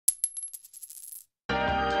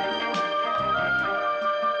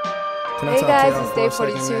Hey guys, it's day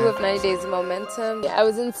 42 of 90 Days of Momentum. I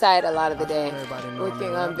was inside a lot of the day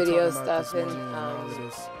working on video stuff and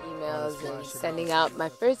emails and sending out my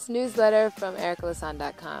first newsletter from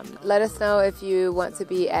ericalasan.com. Let us know if you want to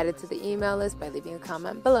be added to the email list by leaving a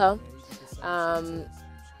comment below.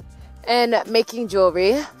 And making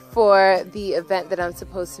jewelry for the event that I'm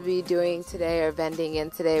supposed to be doing today or vending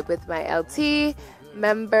in today with my LT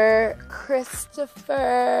member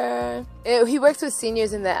Christopher. He works with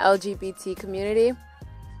seniors in the LGBT community,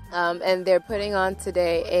 and they're putting on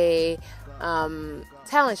today a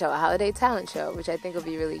talent show, a holiday talent show, which I think will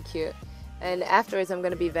be really cute. And afterwards I'm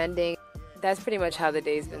going to be vending. That's pretty much how the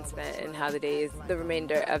day's been spent and how the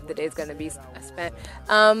remainder of the day is going to be spent.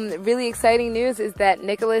 Really exciting news is that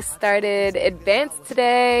Nicholas started advanced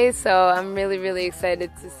today, so I'm really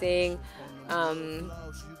excited to seeing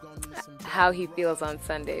how he feels on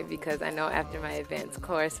Sunday, because I know after my advanced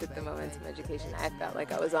course with the Momentum Education, I felt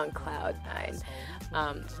like I was on cloud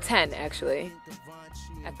 9, 10 actually.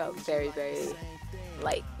 I felt very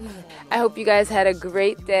light. I hope you guys had a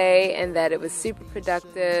great day and that it was super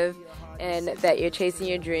productive and that you're chasing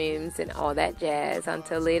your dreams and all that jazz.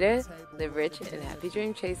 Until later, live rich and happy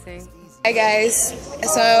dream chasing. Hi guys,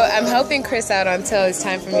 so I'm helping Chris out until it's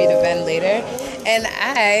time for me to vend later, and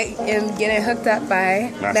I am getting hooked up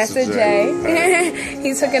by Master J.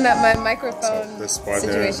 He's hooking up my microphone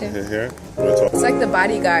situation. Here. It's like the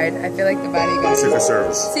bodyguard. I feel like the bodyguard. Secret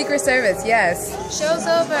Service. Secret Service, yes. Show's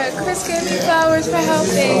over. Chris gave me flowers for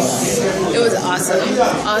helping. It was awesome.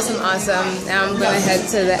 Awesome. Now I'm going to head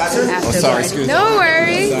to the after party. No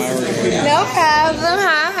worries. No problem.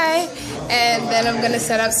 Hi. And then I'm going to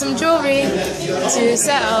set up some jewelry to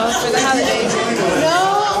sell for the holidays.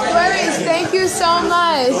 No worries. Thank you so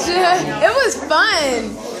much. It was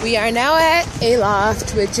fun. We are now at a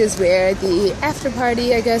loft, which is where the after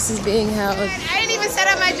party, I guess, is being held. I didn't even set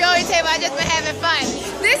up my jewelry table. I just been having fun.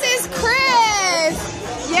 This is Chris.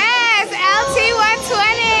 Yes, LT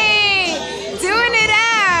 120. Doing it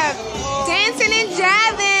up. Dancing and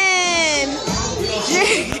jabbing.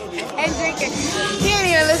 Drinking. He didn't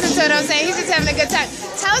even listen to what I'm saying. He's just having a good time.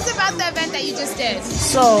 Tell us about the event that you just did.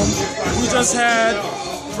 So, we just had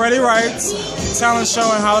Freddie Wright's talent show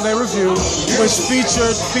and holiday review, which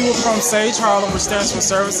featured people from Sage Harlem, which stands for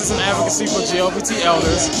Services and Advocacy for GLBT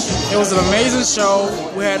Elders. It was an amazing show.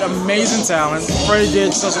 We had amazing talent. Freddie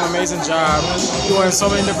did such an amazing job doing so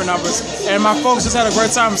many different numbers. And my folks just had a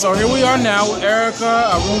great time. So here we are now with Erica,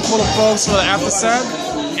 a room full of folks for the after set.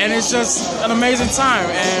 And it's just an amazing time,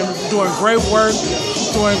 and doing great work,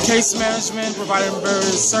 doing case management, providing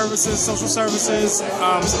various services, social services,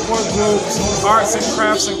 support groups, arts and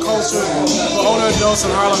crafts and culture for older adults in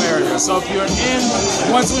the Harlem area. So if you're in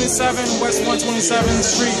 127, West 127th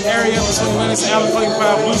Street area between Lennox and Allen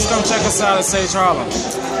 45, please come check us out at Sage Harlem.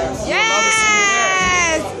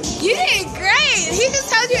 Yes! You did great! He just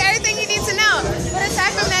told you everything you need to know. But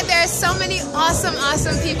aside from that, there are so many awesome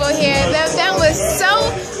people here. The event was so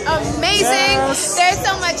amazing. Yes. There's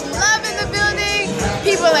so much love in the building.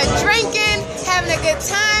 People are drinking, having a good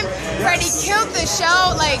time. Freddie killed the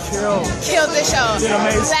show. Killed the show. Did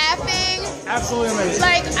amazing. Laughing. Absolutely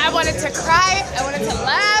amazing. I wanted to cry. I wanted to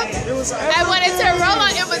laugh. I wanted to roll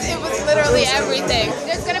on. It was literally everything.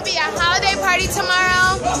 There's gonna be a holiday party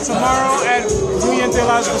tomorrow. Tomorrow at Union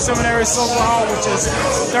Theological Seminary Silver Hall, which is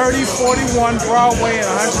 3041 Broadway and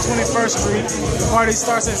 121st Street. The party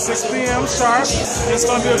starts at 6 p.m. sharp. It's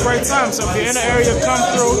going to be a great time. So if you're in the area, come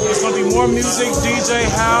through. There's going to be more music, DJ,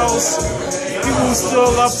 house, people who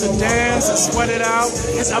still love to dance and sweat it out.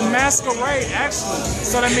 It's a masquerade, actually.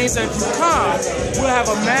 So that means that if you come, we'll have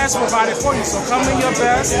a mask provided for you. So come in your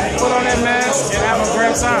best, put on that mask, and have a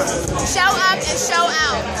great time. Show up and show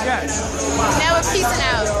out. Yes. Now we're peacing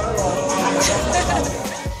out.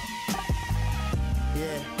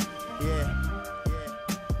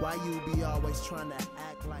 Why you be always trying to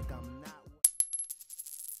act like I'm not?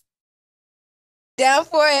 Down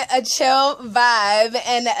for a chill vibe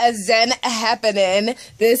and a zen happening.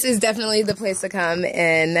 This is definitely the place to come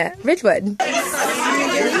in Ridgewood.